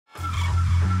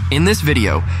In this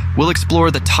video, we'll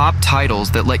explore the top titles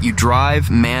that let you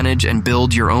drive, manage, and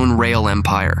build your own rail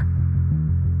empire.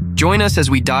 Join us as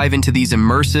we dive into these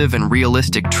immersive and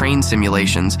realistic train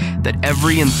simulations that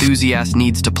every enthusiast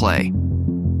needs to play.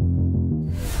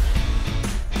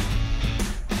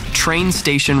 Train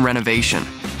Station Renovation.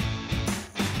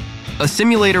 A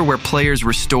simulator where players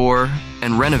restore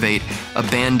and renovate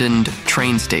abandoned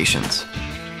train stations.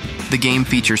 The game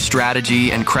features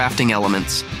strategy and crafting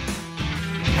elements.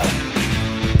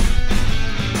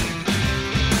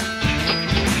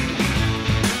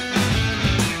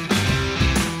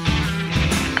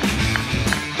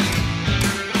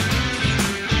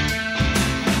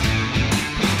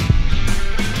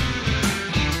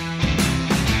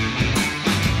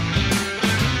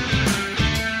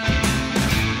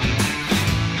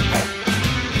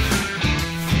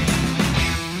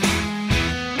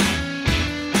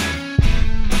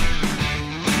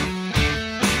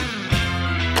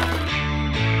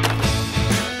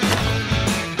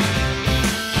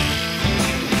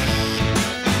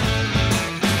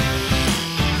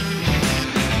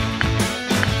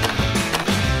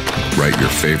 Write your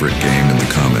favorite game in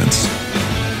the comments.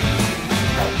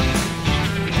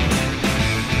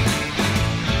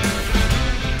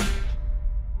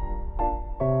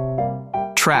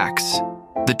 Tracks,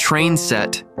 the train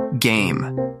set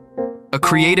game. A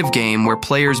creative game where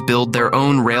players build their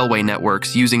own railway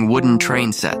networks using wooden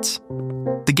train sets.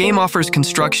 The game offers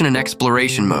construction and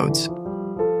exploration modes.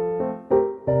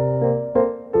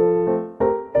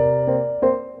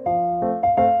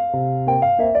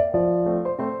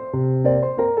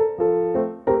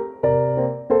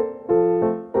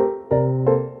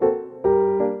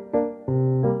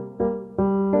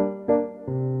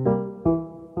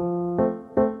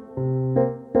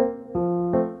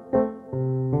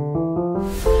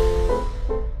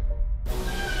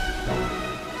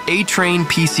 A-Train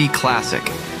PC Classic,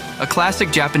 a classic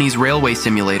Japanese railway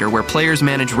simulator where players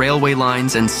manage railway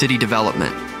lines and city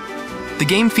development. The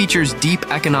game features deep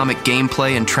economic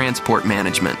gameplay and transport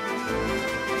management.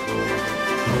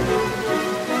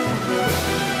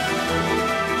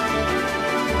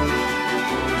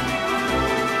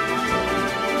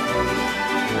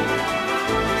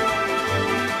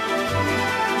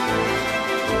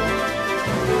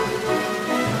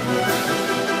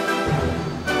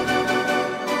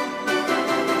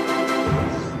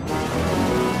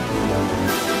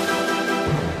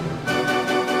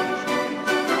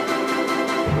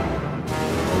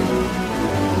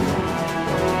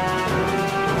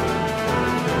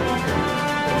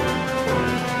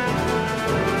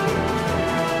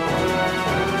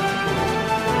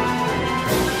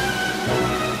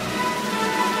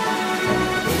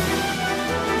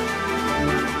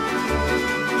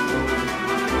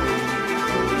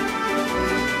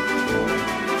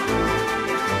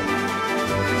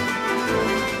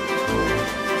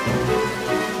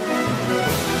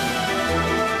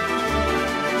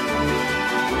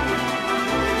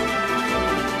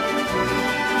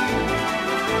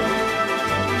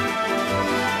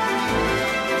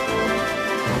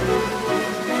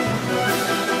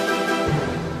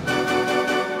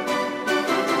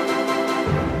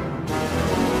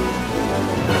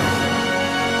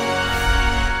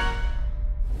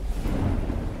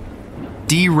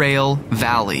 Derail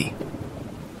Valley,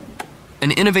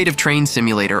 an innovative train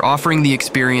simulator offering the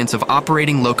experience of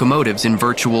operating locomotives in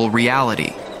virtual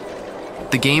reality.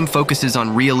 The game focuses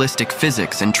on realistic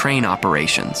physics and train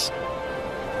operations.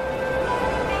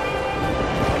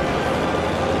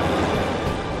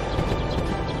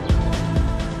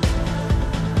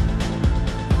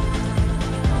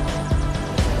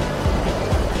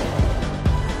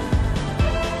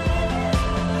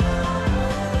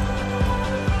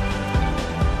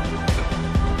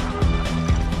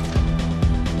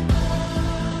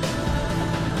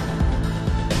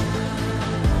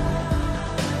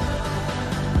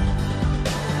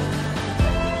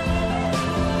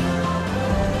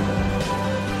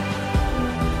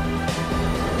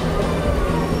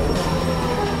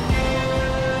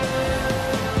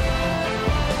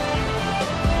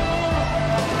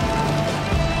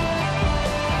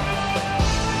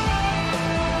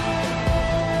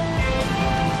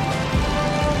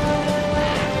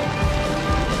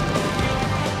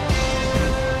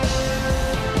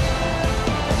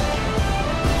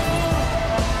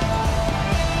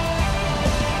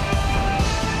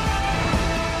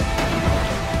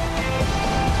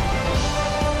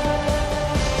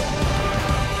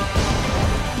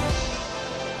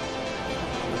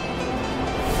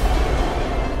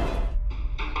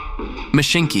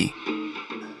 Mashinky,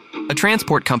 a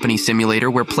transport company simulator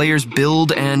where players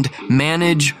build and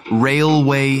manage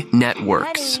railway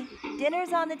networks. Honey,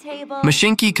 dinner's on the table.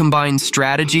 Mashinky combines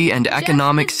strategy and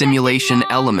economic simulation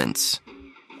elements.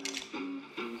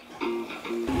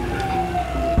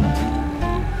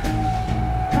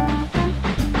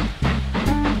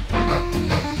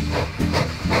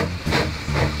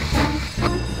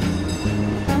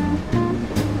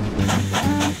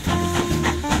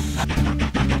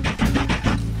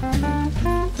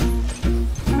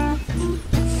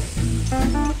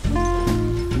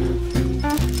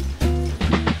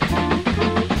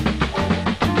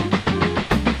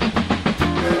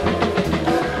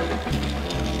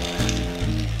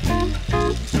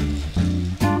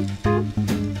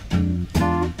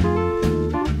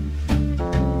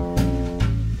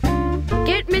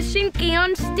 Mashinky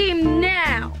on Steam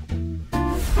now!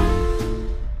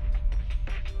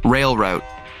 Railroute.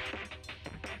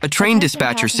 A train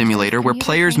dispatcher simulator where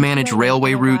players manage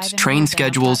railway routes, train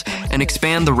schedules, and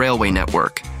expand the railway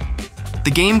network.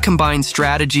 The game combines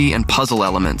strategy and puzzle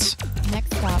elements.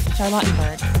 Next stop,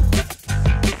 Charlottenburg.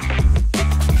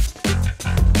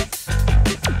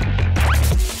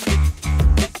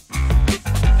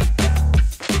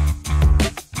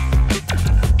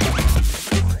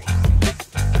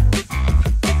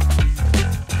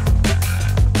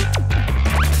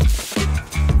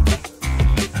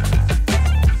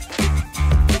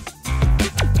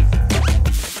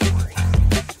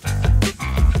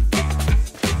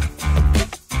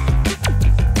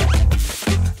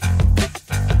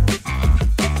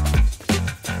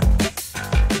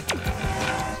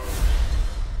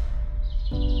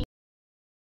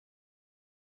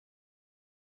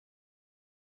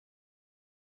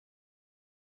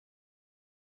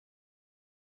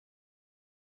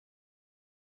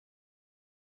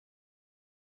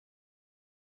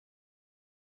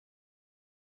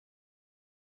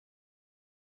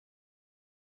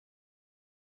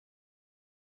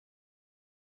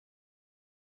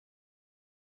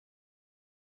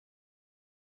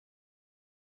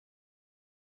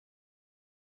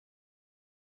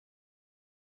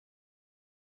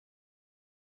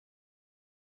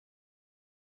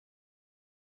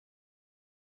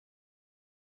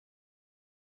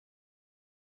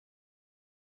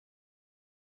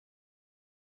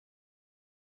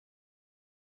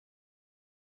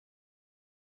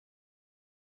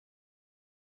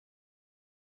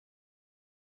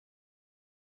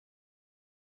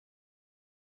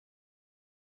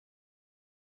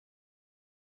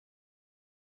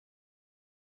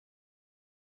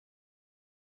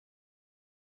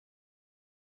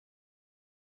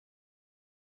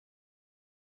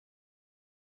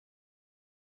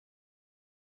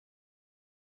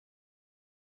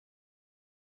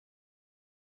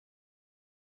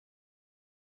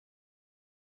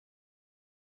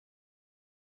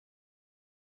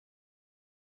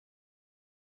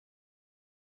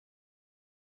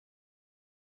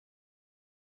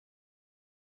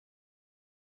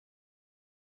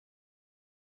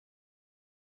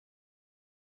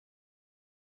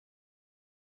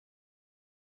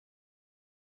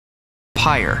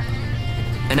 Empire,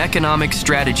 an economic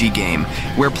strategy game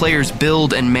where players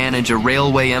build and manage a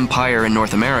railway empire in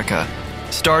North America,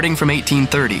 starting from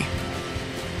 1830.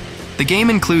 The game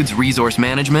includes resource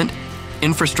management,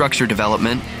 infrastructure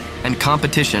development, and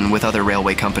competition with other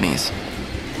railway companies.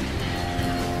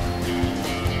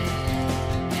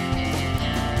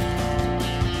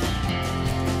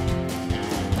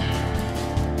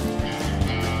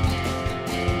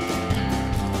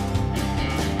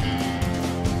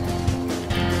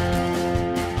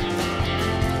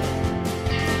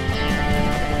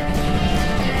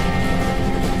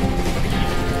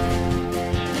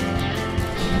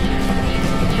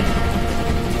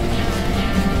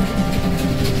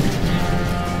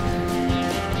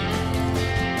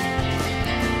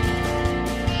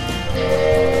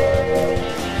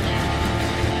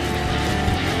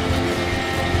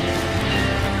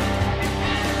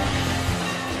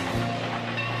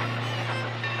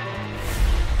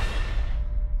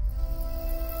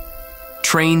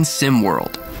 Train Sim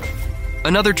World.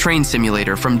 Another train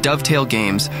simulator from Dovetail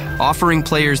Games, offering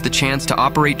players the chance to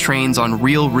operate trains on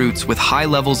real routes with high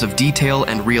levels of detail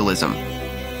and realism.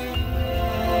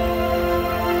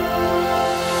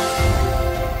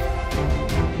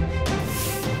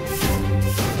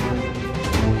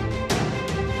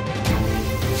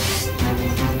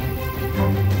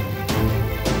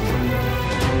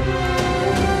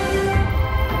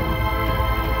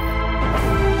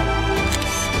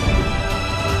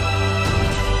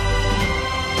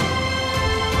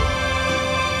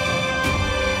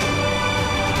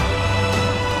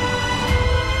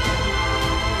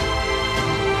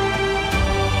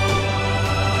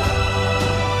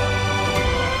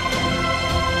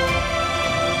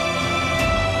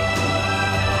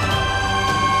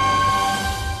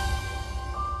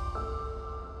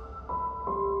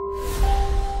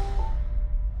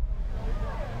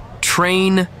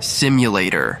 Train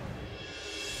Simulator.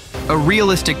 A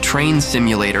realistic train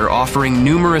simulator offering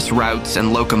numerous routes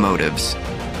and locomotives.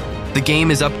 The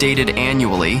game is updated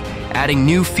annually, adding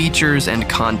new features and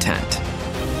content.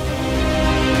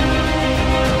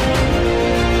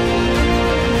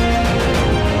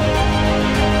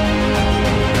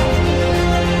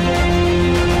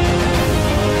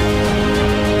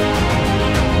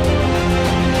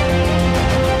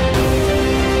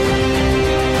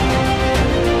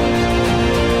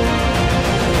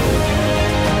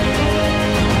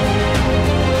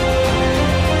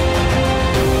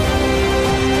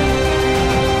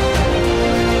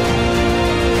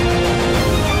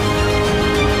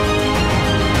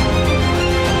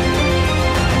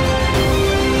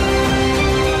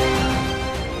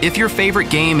 If your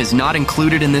favorite game is not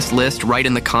included in this list, write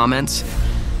in the comments.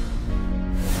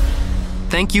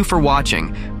 Thank you for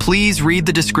watching. Please read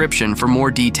the description for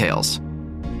more details.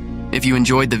 If you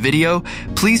enjoyed the video,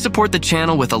 please support the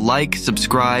channel with a like,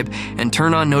 subscribe, and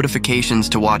turn on notifications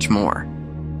to watch more.